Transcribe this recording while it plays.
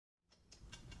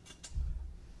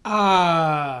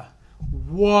Water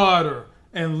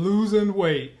and losing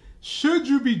weight. Should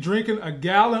you be drinking a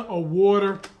gallon of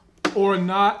water or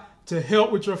not to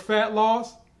help with your fat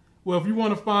loss? Well, if you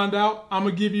want to find out, I'm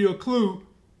going to give you a clue.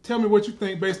 Tell me what you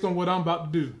think based on what I'm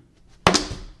about to do.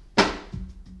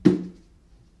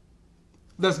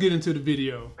 Let's get into the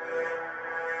video.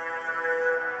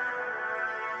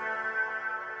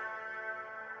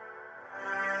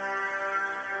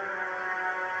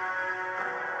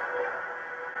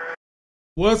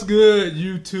 What's good,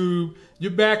 YouTube?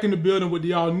 You're back in the building with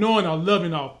the all-knowing,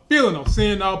 all-loving, all-feeling,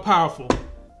 all-seeing, all-powerful,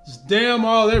 just damn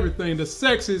all everything, the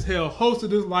sexy as hell host of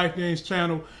this Life Gains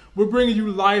channel. We're bringing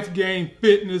you life gain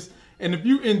fitness, and if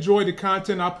you enjoy the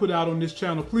content I put out on this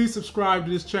channel, please subscribe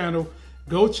to this channel.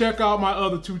 Go check out my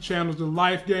other two channels, the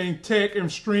Life Gain Tech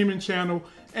and Streaming channel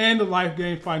and the Life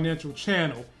Gain Financial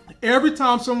channel. Every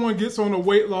time someone gets on a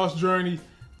weight loss journey,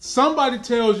 somebody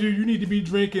tells you you need to be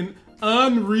drinking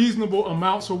unreasonable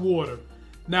amounts of water.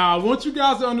 Now, I want you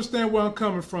guys to understand where I'm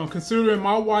coming from, considering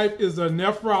my wife is a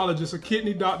nephrologist, a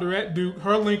kidney doctor at Duke.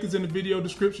 Her link is in the video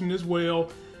description as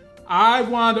well. I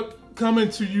wind up coming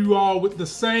to you all with the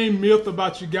same myth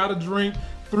about you gotta drink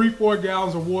 3-4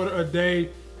 gallons of water a day,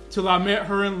 till I met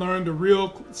her and learned the real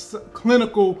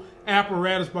clinical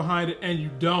apparatus behind it, and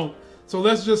you don't. So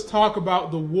let's just talk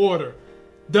about the water.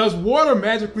 Does water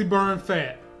magically burn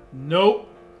fat? Nope.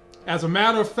 As a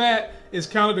matter of fact, it's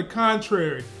kind of the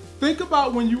contrary. Think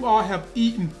about when you all have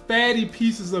eaten fatty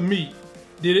pieces of meat.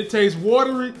 Did it taste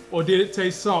watery or did it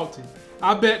taste salty?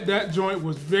 I bet that joint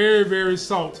was very, very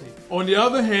salty. On the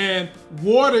other hand,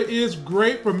 water is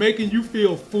great for making you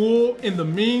feel full in the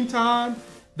meantime.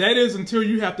 That is until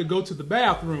you have to go to the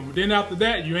bathroom. Then after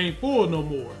that, you ain't full no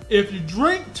more. If you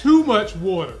drink too much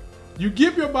water, you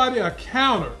give your body a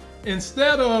counter.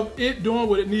 Instead of it doing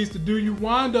what it needs to do, you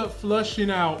wind up flushing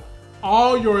out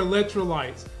all your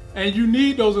electrolytes. And you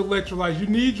need those electrolytes. You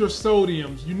need your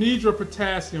sodiums, you need your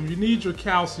potassium, you need your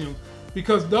calcium,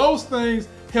 because those things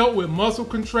help with muscle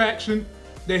contraction,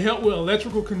 they help with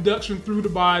electrical conduction through the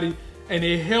body, and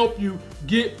they help you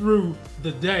get through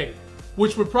the day.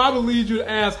 Which would probably lead you to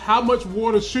ask, how much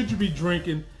water should you be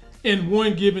drinking in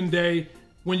one given day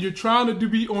when you're trying to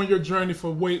be on your journey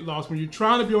for weight loss, when you're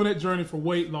trying to be on that journey for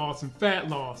weight loss and fat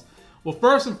loss? Well,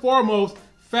 first and foremost,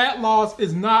 fat loss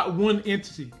is not one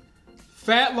entity.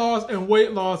 Fat loss and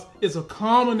weight loss is a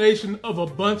combination of a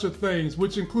bunch of things,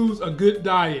 which includes a good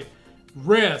diet,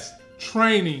 rest,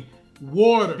 training,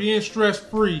 water, being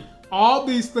stress-free, all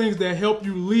these things that help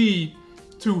you lead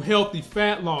to healthy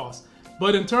fat loss.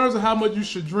 But in terms of how much you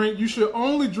should drink, you should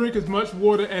only drink as much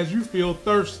water as you feel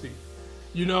thirsty.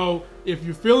 You know, if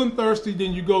you're feeling thirsty,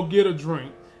 then you go get a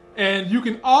drink. And you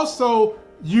can also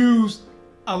use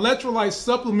electrolyte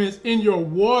supplements in your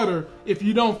water if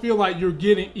you don't feel like you're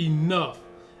getting enough.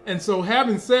 And so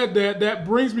having said that, that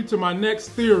brings me to my next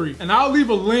theory. And I'll leave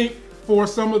a link for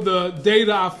some of the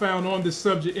data I found on this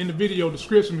subject in the video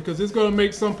description, because it's going to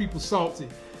make some people salty.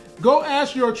 Go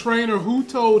ask your trainer who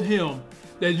told him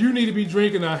that you need to be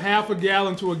drinking a half a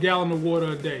gallon to a gallon of water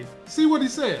a day. See what he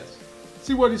says.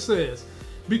 See what he says.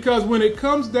 Because when it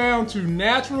comes down to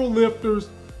natural lifters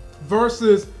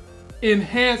versus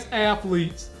enhanced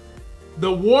athletes,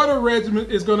 the water regimen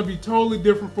is going to be totally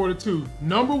different for the two.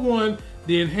 Number one,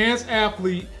 the enhanced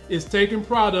athlete is taking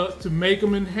products to make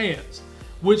them enhanced,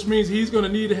 which means he's going to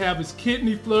need to have his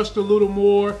kidney flushed a little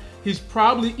more. He's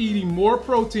probably eating more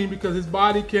protein because his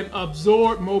body can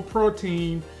absorb more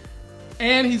protein,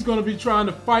 and he's going to be trying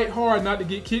to fight hard not to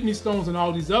get kidney stones and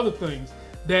all these other things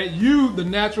that you, the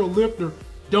natural lifter,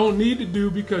 don't need to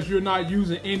do because you're not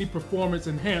using any performance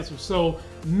enhancers. So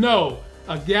no,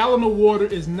 a gallon of water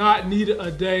is not needed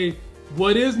a day.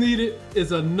 What is needed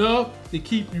is enough to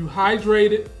keep you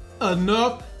hydrated,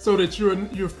 enough so that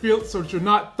you're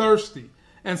not thirsty.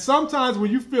 And sometimes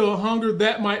when you feel hunger,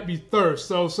 that might be thirst.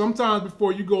 So sometimes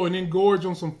before you go and engorge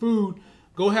on some food,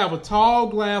 go have a tall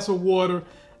glass of water.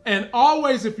 And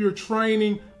always, if you're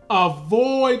training,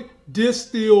 avoid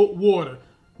distilled water.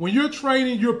 When you're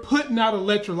training, you're putting out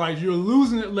electrolytes, you're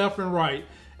losing it left and right,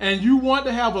 and you want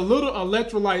to have a little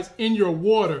electrolytes in your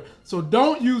water. So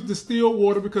don't use distilled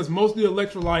water because most of the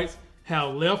electrolytes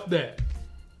have left that.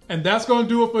 And that's going to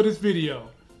do it for this video.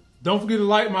 Don't forget to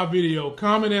like my video,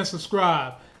 comment, and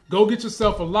subscribe. Go get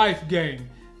yourself a life gain.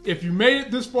 If you made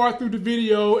it this far through the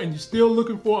video and you're still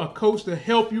looking for a coach to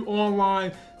help you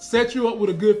online, set you up with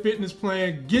a good fitness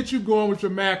plan, get you going with your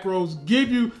macros,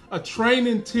 give you a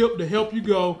training tip to help you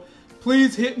go,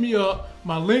 please hit me up.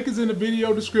 My link is in the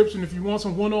video description if you want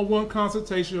some one-on-one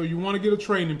consultation or you want to get a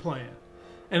training plan.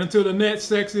 And until the next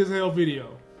sexy as hell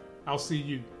video, I'll see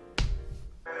you.